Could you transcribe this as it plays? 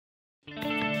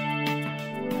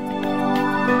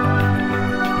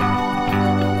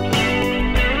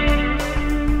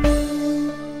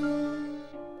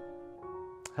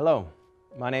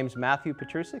My name's Matthew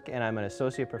Petrusek, and I'm an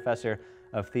Associate Professor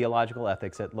of Theological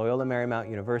Ethics at Loyola Marymount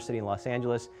University in Los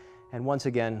Angeles. And once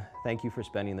again, thank you for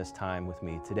spending this time with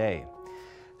me today.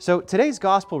 So today's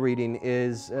Gospel reading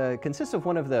consists of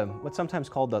one of what's sometimes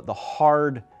called the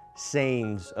hard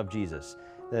sayings of Jesus.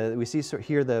 We see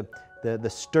here the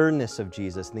sternness of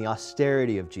Jesus and the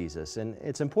austerity of Jesus, and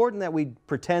it's important that we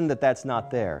pretend that that's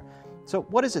not there. So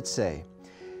what does it say?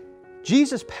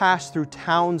 Jesus passed through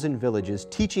towns and villages,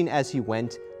 teaching as he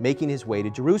went, making his way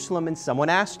to Jerusalem, and someone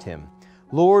asked him,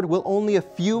 "Lord, will only a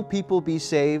few people be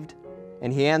saved?"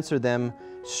 And he answered them,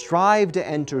 "Strive to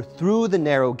enter through the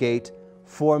narrow gate,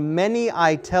 for many,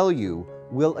 I tell you,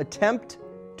 will attempt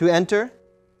to enter,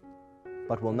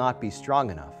 but will not be strong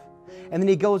enough." And then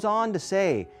he goes on to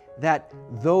say that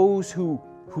those who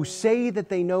say that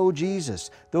they know Jesus,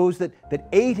 those that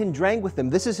ate and drank with him,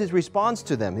 this is his response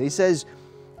to them. He says,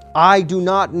 "I do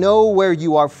not know where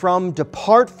you are from.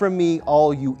 Depart from me,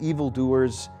 all you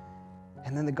evildoers."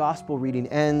 And then the Gospel reading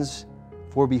ends,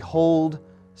 "For behold,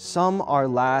 some are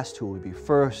last who will be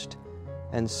first,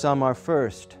 and some are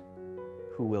first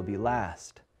who will be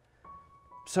last."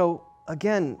 So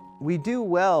again, we do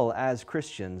well as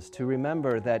Christians to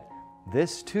remember that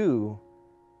this too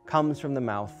comes from the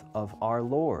mouth of our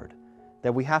Lord,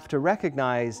 that we have to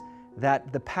recognize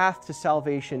that the path to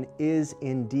salvation is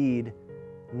indeed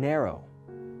narrow.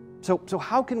 So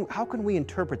how can we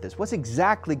interpret this? What's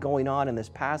exactly going on in this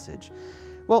passage?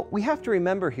 Well, we have to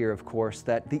remember here, of course,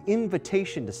 that the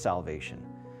invitation to salvation,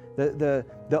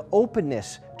 the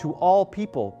openness to all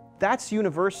people, that's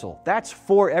universal. That's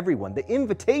for everyone. The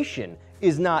invitation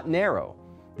is not narrow.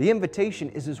 The invitation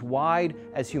is as wide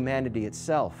as humanity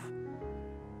itself.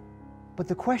 But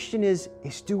the question is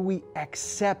do we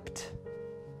accept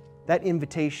that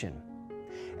invitation?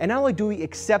 And not only do we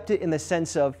accept it in the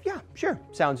sense of, yeah, sure,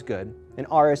 sounds good, an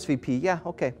RSVP, yeah,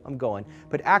 okay, I'm going,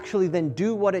 but actually then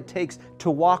do what it takes to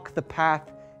walk the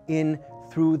path in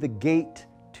through the gate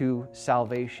to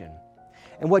salvation.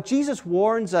 And what Jesus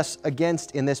warns us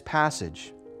against in this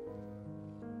passage,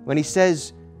 when he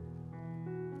says,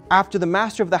 "After the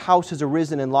master of the house has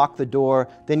arisen and locked the door,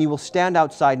 then you will stand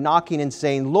outside knocking and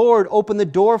saying, 'Lord, open the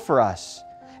door for us.'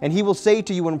 And he will say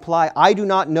to you in reply, 'I do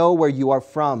not know where you are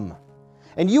from.'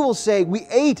 And you will say, 'We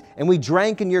ate and we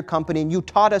drank in your company, and you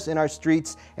taught us in our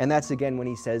streets.' And that's again when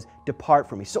he says, 'Depart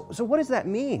from me.'" So what does that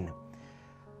mean?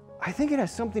 I think it has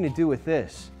something to do with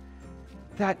this,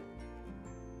 that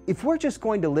if we're just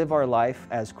going to live our life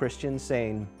as Christians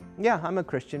saying, "Yeah, I'm a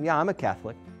Christian, yeah, I'm a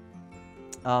Catholic.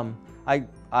 I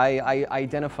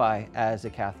identify as a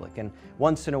Catholic, and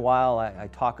once in a while I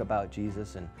talk about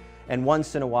Jesus, and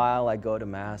once in a while I go to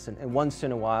Mass, and once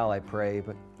in a while I pray,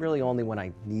 but really only when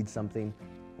I need something,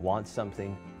 want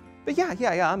something. But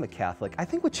yeah, I'm a Catholic." I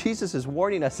think what Jesus is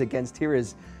warning us against here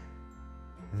is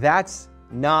that's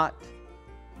not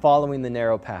following the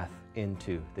narrow path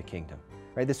into the kingdom,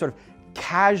 right? This sort of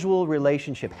casual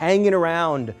relationship, hanging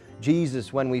around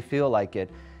Jesus when we feel like it,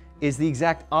 is the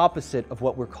exact opposite of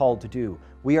what we're called to do.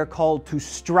 We are called to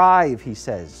strive, he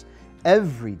says,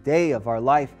 every day of our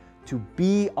life to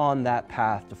be on that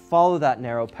path, to follow that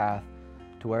narrow path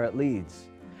to where it leads.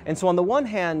 And so on the one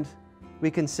hand, we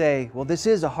can say, well, this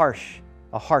is a harsh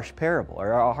parable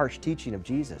or a harsh teaching of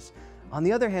Jesus. On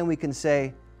the other hand, we can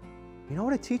say, you know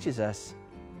what it teaches us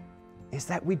is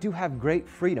that we do have great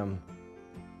freedom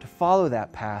to follow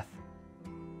that path,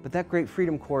 but that great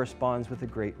freedom corresponds with a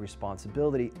great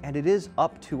responsibility, and it is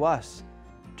up to us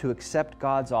to accept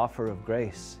God's offer of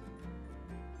grace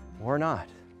or not.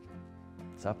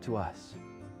 It's up to us.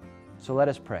 So let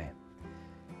us pray.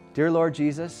 Dear Lord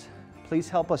Jesus, please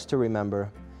help us to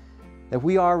remember that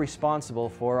we are responsible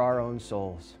for our own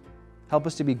souls. Help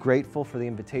us to be grateful for the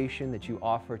invitation that you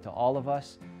offer to all of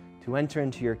us to enter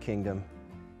into your kingdom,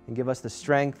 and give us the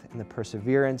strength and the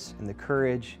perseverance and the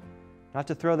courage not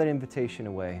to throw that invitation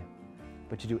away,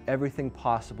 but to do everything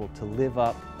possible to live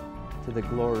up to the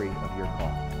glory of your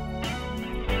call.